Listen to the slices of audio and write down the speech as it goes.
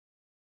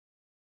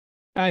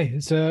Hi,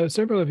 so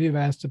several of you have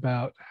asked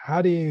about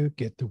how do you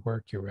get the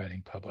work you're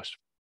writing published?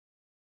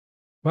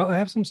 Well, I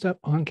have some stuff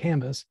on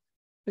Canvas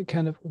that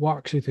kind of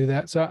walks you through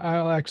that. So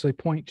I'll actually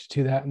point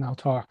you to that and I'll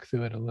talk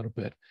through it a little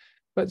bit.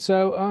 But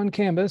so on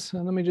Canvas,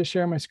 and let me just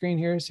share my screen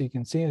here so you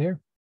can see it here.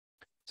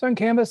 So on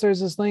Canvas, there's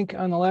this link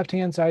on the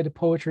left-hand side to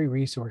poetry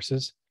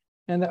resources,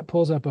 and that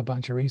pulls up a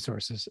bunch of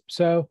resources.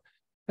 So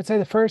I'd say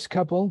the first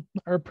couple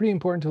are pretty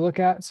important to look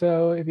at.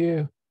 So if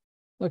you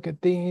look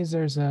at these,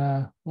 there's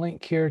a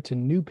link here to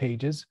New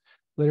Pages,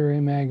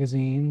 literary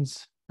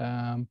magazines.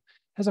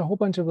 Has a whole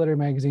bunch of literary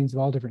magazines of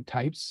all different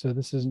types. So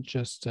this isn't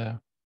just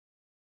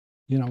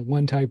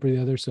one type or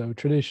the other. So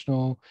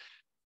traditional,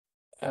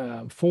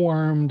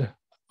 formed,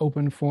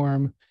 open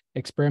form,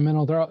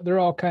 experimental. They're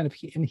all kind of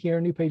in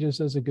here. New Pages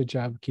does a good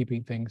job of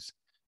keeping things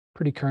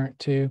pretty current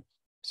too.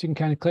 So you can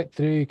kind of click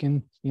through. You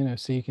can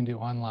see you can do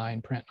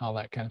online, print, all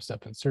that kind of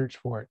stuff, and search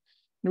for it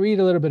and read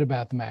a little bit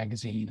about the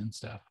magazine and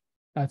stuff.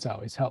 That's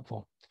always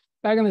helpful.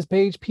 Back on this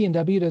page,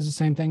 P&W does the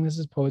same thing. This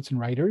is Poets and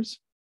Writers.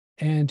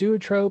 And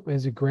Duotrope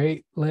is a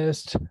great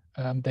list.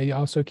 They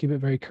also keep it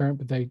very current,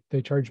 but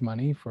they charge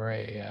money for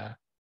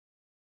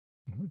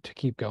to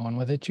keep going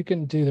with it. You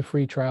can do the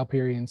free trial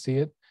period and see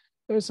it.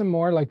 There's some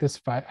more like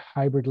this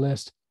hybrid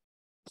list.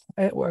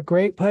 A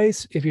great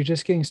place if you're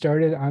just getting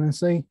started,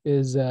 honestly,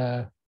 is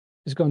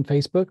just go on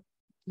Facebook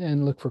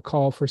and look for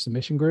call for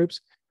submission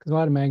groups, because a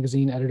lot of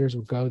magazine editors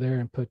will go there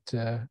and put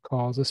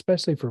calls,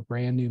 especially for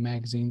brand new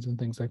magazines and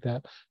things like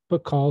that.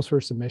 Put calls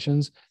for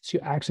submissions so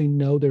you actually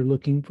know they're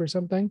looking for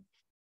something.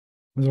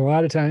 There's a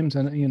lot of times,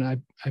 and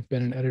I've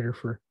been an editor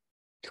for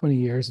 20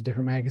 years of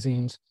different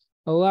magazines.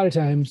 A lot of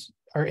times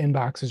our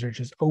inboxes are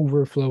just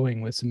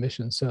overflowing with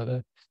submissions.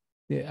 So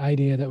the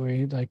idea that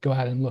we like go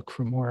out and look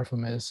for more of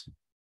them is,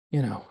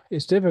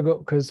 it's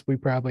difficult because we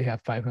probably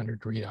have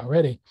 500 to read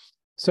already.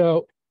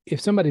 So if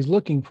somebody's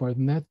looking for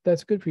them,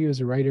 that's good for you as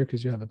a writer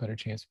because you have a better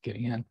chance of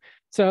getting in.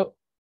 So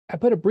I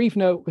put a brief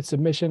note with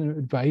submission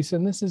advice,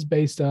 and this is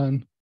based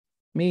on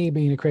me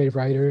being a creative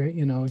writer.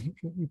 You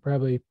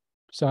probably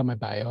saw my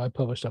bio. I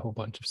published a whole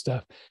bunch of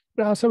stuff,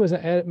 but I also was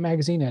a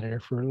magazine editor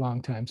for a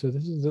long time. So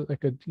this is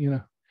like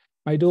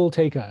my dual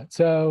take on it.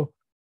 So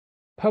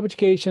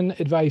publication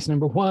advice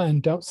number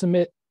one, don't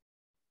submit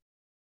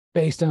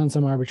based on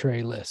some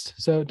arbitrary list.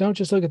 So don't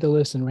just look at the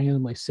list and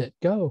randomly sit.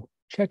 Go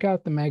check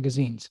out the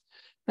magazines.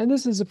 And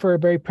this is for a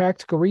very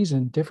practical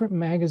reason. Different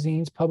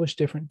magazines publish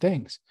different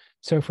things.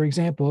 So for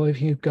example,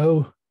 if you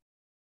go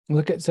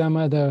look at some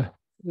of the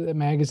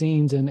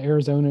magazines in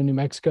Arizona, New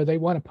Mexico, they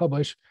want to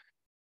publish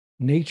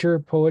nature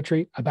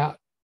poetry about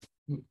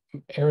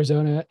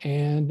Arizona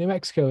and New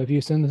Mexico. If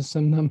you send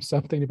them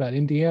something about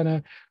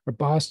Indiana or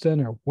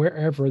Boston or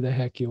wherever the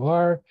heck you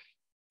are,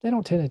 they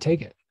don't tend to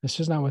take it. It's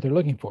just not what they're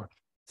looking for.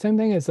 Same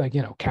thing as like,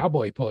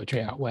 cowboy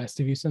poetry out west.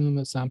 If you send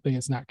them something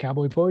that's not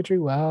cowboy poetry,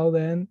 well,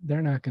 then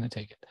they're not going to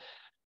take it.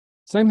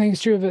 Same thing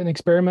is true of an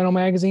experimental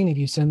magazine. If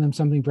you send them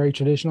something very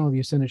traditional, if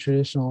you send a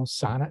traditional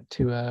sonnet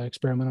to an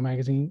experimental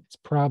magazine, it's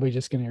probably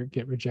just going to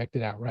get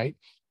rejected outright.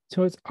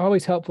 So it's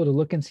always helpful to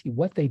look and see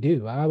what they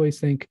do. I always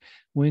think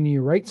when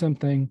you write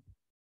something,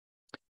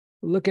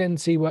 look and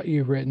see what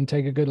you've written,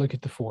 take a good look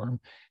at the form,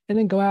 and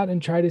then go out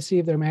and try to see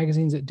if there are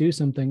magazines that do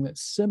something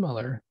that's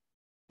similar.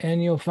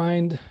 And you'll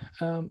find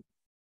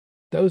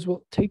those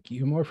will take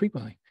you more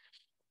frequently.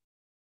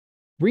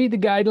 Read the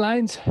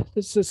guidelines.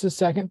 This is the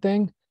second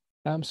thing.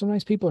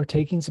 Sometimes people are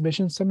taking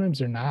submissions, sometimes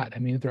they're not. I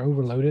mean, if they're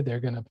overloaded, they're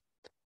going to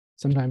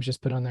sometimes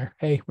just put on there,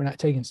 hey, we're not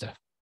taking stuff.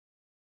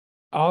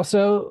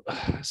 Also,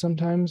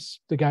 sometimes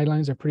the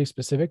guidelines are pretty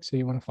specific, so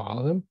you want to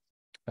follow them.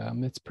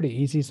 It's pretty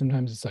easy.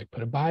 Sometimes it's like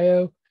put a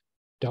bio,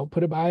 don't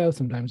put a bio.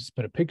 Sometimes it's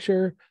put a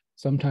picture.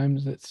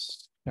 Sometimes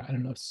it's, I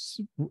don't know,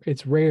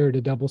 it's rare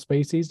to double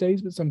space these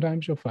days, but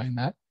sometimes you'll find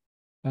that.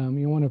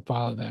 You want to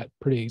follow that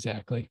pretty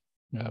exactly.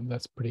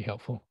 That's pretty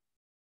helpful.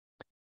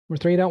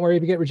 Number three, don't worry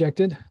if you get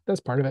rejected.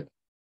 That's part of it.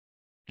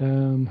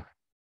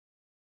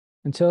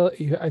 Until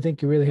I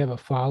think you really have a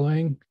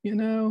following, you're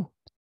going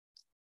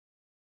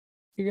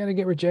to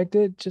get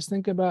rejected. Just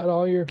think about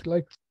all your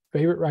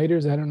favorite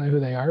writers. I don't know who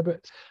they are,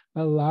 but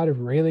a lot of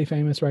really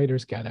famous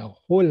writers got a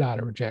whole lot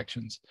of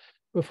rejections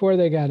before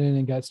they got in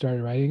and got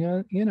started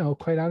writing.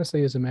 Quite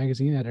honestly, as a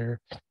magazine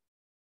editor,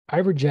 I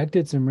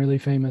rejected some really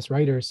famous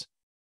writers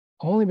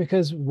only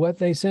because what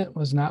they sent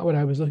was not what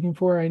I was looking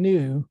for. I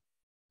knew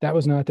that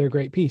was not their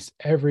great piece.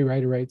 Every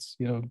writer writes,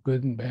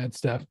 good and bad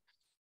stuff.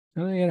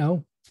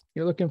 You're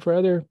looking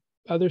for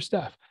other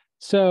stuff.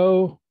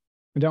 So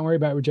don't worry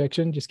about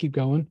rejection. Just keep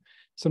going.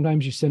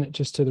 Sometimes you send it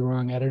just to the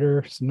wrong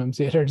editor. Sometimes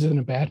the editor's in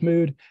a bad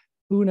mood.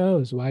 Who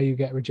knows why you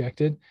get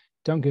rejected?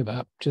 Don't give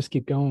up. Just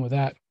keep going with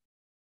that.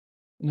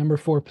 Number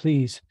four,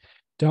 please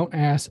don't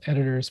ask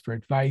editors for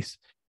advice.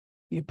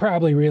 You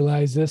probably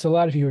realize this. A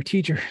lot of you are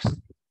teachers,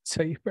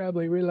 so you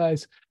probably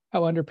realize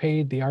how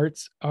underpaid the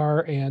arts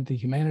are and the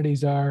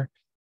humanities are.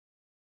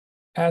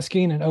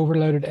 Asking an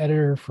overloaded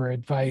editor for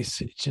advice,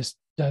 it just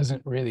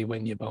doesn't really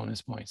win you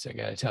bonus points. I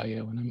got to tell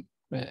you, when I'm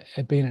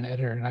at being an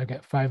editor and I've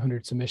got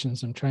 500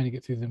 submissions, I'm trying to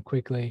get through them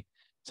quickly.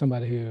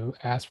 somebody who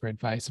asks for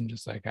advice, I'm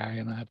just like, I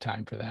don't have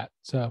time for that.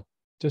 So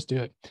just do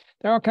it.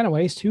 There are all kind of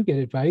ways to get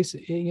advice.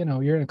 You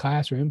know, you're in a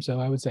classroom, so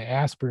I would say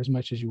ask for as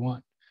much as you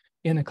want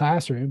in the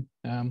classroom.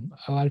 A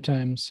lot of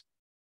times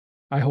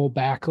I hold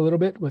back a little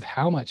bit with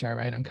how much I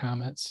write on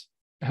comments,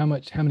 how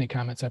many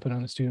comments I put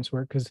on the students'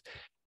 work, because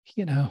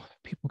you know,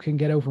 people can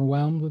get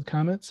overwhelmed with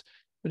comments.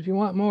 But if you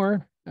want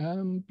more,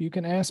 you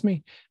can ask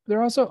me. There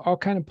are also all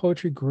kind of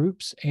poetry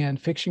groups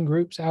and fiction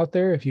groups out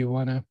there. If you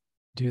want to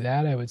do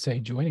that, I would say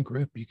join a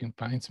group. You can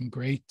find some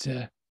great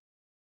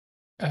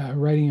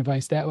writing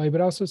advice that way,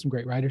 but also some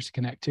great writers to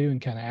connect to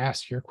and kind of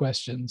ask your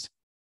questions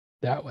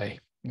that way.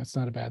 That's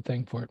not a bad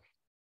thing for it.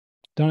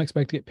 Don't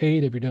expect to get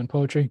paid if you're doing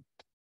poetry.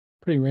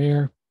 Pretty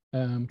rare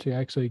to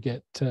actually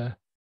get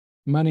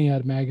money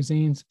out of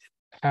magazines.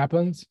 It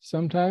happens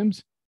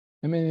sometimes.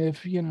 I mean,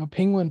 if, you know,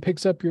 Penguin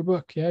picks up your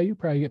book, yeah, you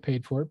probably get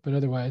paid for it, but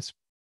otherwise,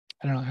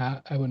 I don't know how,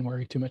 I wouldn't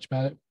worry too much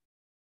about it.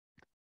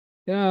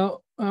 You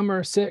know,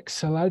 number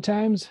 6, a lot of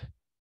times,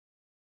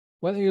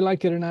 whether you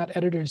like it or not,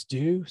 editors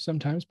do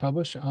sometimes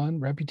publish on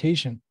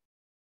reputation.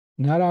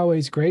 Not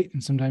always great,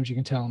 and sometimes you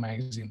can tell a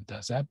magazine that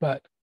does that,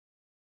 but,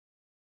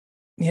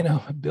 you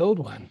know, build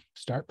one.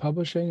 Start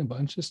publishing a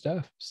bunch of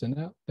stuff, send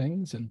out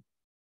things, and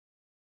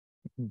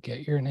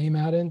get your name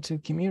out into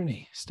the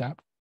community. Start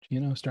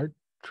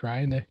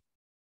trying to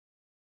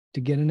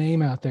get a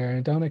name out there,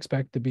 and don't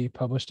expect to be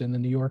published in the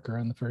New Yorker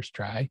on the first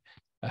try.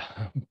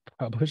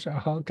 Publish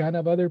all kind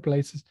of other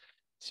places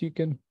so you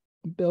can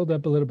build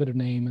up a little bit of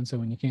name. And so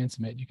when you can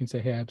submit, you can say,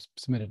 hey, I've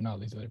submitted in all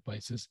these other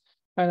places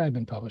and I've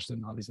been published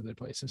in all these other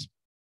places.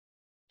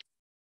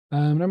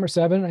 Number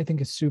 7, I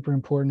think is super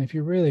important if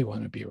you really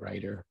want to be a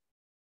writer.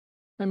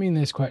 I mean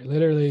this quite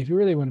literally. If you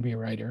really want to be a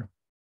writer,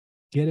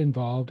 get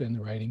involved in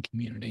the writing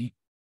community.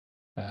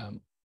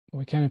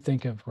 We kind of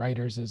think of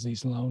writers as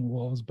these lone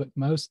wolves, but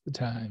most of the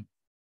time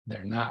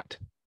they're not.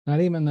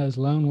 Not even those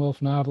lone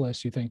wolf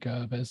novelists you think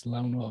of as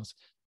lone wolves.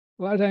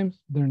 A lot of times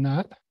they're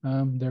not.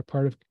 They're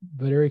part of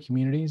literary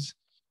communities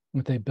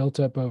that they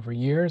built up over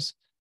years.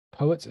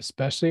 Poets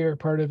especially are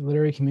part of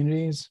literary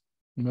communities.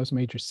 Most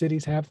major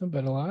cities have them,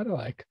 but a lot of,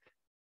 like,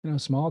 you know,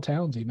 small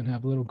towns even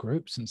have little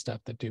groups and stuff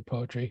that do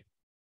poetry.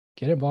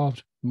 Get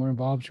involved. The more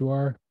involved you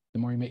are, the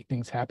more you make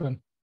things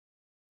happen.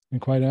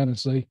 And quite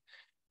honestly,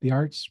 the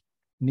arts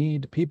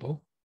need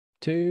people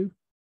to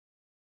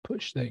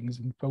push things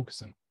and focus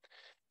them.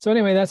 So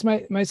anyway, that's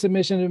my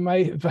submission and my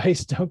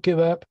advice. Don't give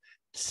up.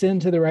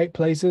 Send to the right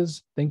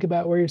places. Think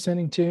about where you're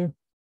sending to.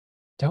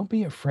 Don't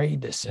be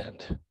afraid to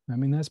send. I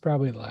mean, that's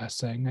probably the last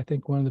thing. I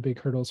think one of the big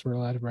hurdles for a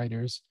lot of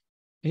writers,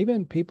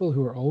 even people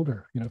who are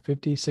older, you know,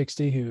 50,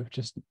 60, who've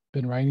just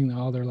been writing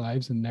all their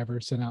lives and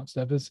never sent out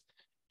stuff, is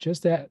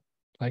just that,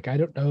 like, I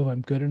don't know if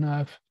I'm good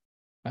enough.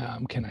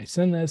 Can I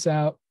send this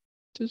out?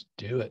 Just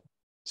do it.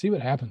 See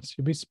what happens.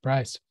 You'll be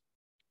surprised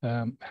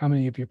how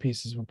many of your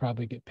pieces will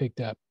probably get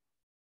picked up.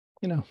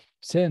 You know,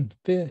 send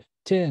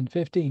 10,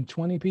 15,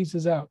 20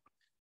 pieces out.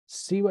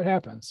 See what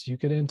happens. You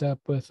could end up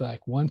with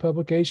like one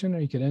publication, or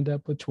you could end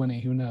up with 20.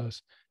 Who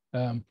knows?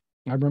 I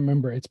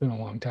remember, it's been a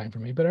long time for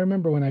me, but I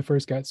remember when I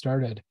first got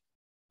started,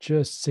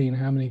 just seeing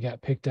how many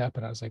got picked up,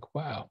 and I was like,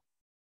 wow,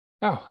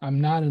 oh, I'm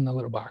not in the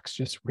little box,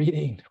 just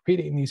reading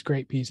these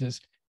great pieces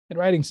and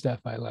writing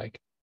stuff I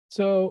like.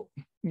 So,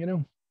 you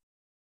know,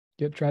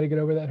 try to get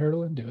over that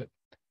hurdle and do it.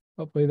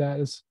 Hopefully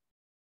that's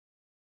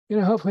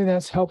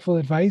helpful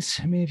advice.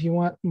 I mean, if you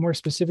want more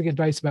specific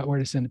advice about where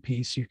to send a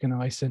piece, you can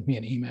always send me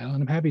an email,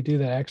 and I'm happy to do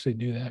that. I actually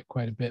do that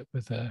quite a bit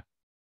with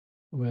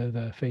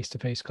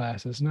face-to-face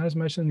classes, not as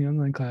much in the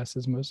online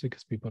classes, mostly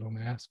because people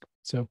don't ask.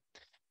 So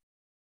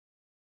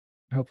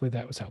hopefully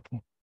that was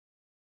helpful.